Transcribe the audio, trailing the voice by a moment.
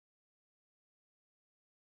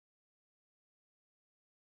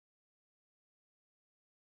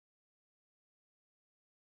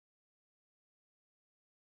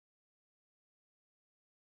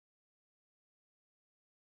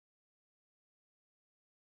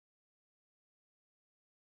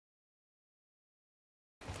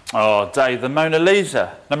Oh, Dave, the Mona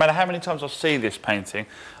Lisa. No matter how many times I see this painting,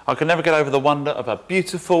 I can never get over the wonder of a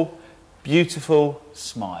beautiful, beautiful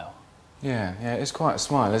smile. Yeah, it's quite a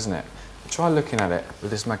smile, isn't it? Try looking at it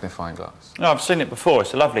with this magnifying glass. No, I've seen it before.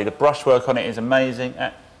 It's lovely. The brushwork on it is amazing.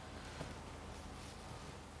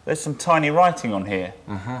 There's some tiny writing on here.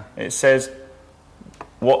 It says,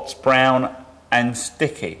 "What's brown and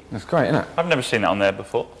sticky?" That's great, isn't it? I've never seen that on there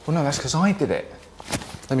before. Well, no, that's because I did it.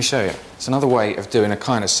 Let me show you. It's another way of doing a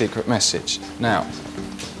kind of secret message. Now,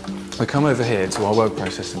 we come over here to our word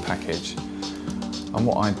processing package, and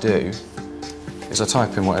what I do is I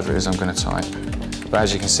type in whatever it is I'm going to type. But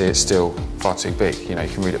as you can see, it's still far too big. You know, you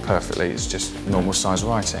can read it perfectly. It's just normal size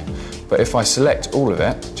writing. But if I select all of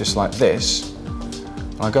it, just like this,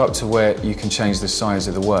 and I go up to where you can change the size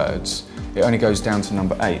of the words, it only goes down to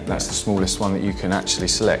number 8. That's the smallest one that you can actually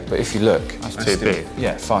select. But if you look, that's too big.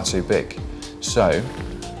 Yeah, far too big. So,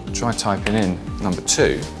 try typing in number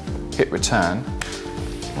 2, hit return.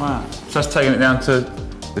 Wow. So that's taking it down to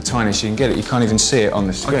the tiniest you can get it. You can't even see it on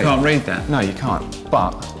the screen. I can't read that. No, you can't.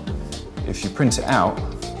 But if you print it out,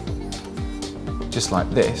 just like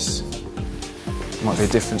this, it might be a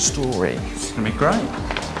different story. It's going to be great.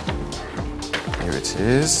 Here it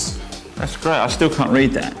is. That's great. I still can't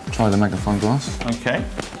read that. Try the magnifying glass. Okay.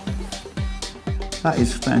 That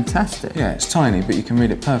is fantastic. Yeah, it's tiny, but you can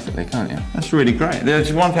read it perfectly, can't you? That's really great.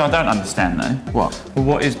 There's one thing I don't understand, though. What? Well,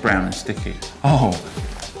 what is brown and sticky? Oh,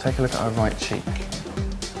 take a look at our right cheek.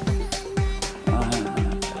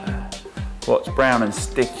 What's brown and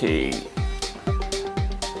sticky?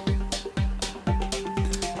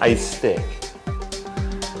 A stick.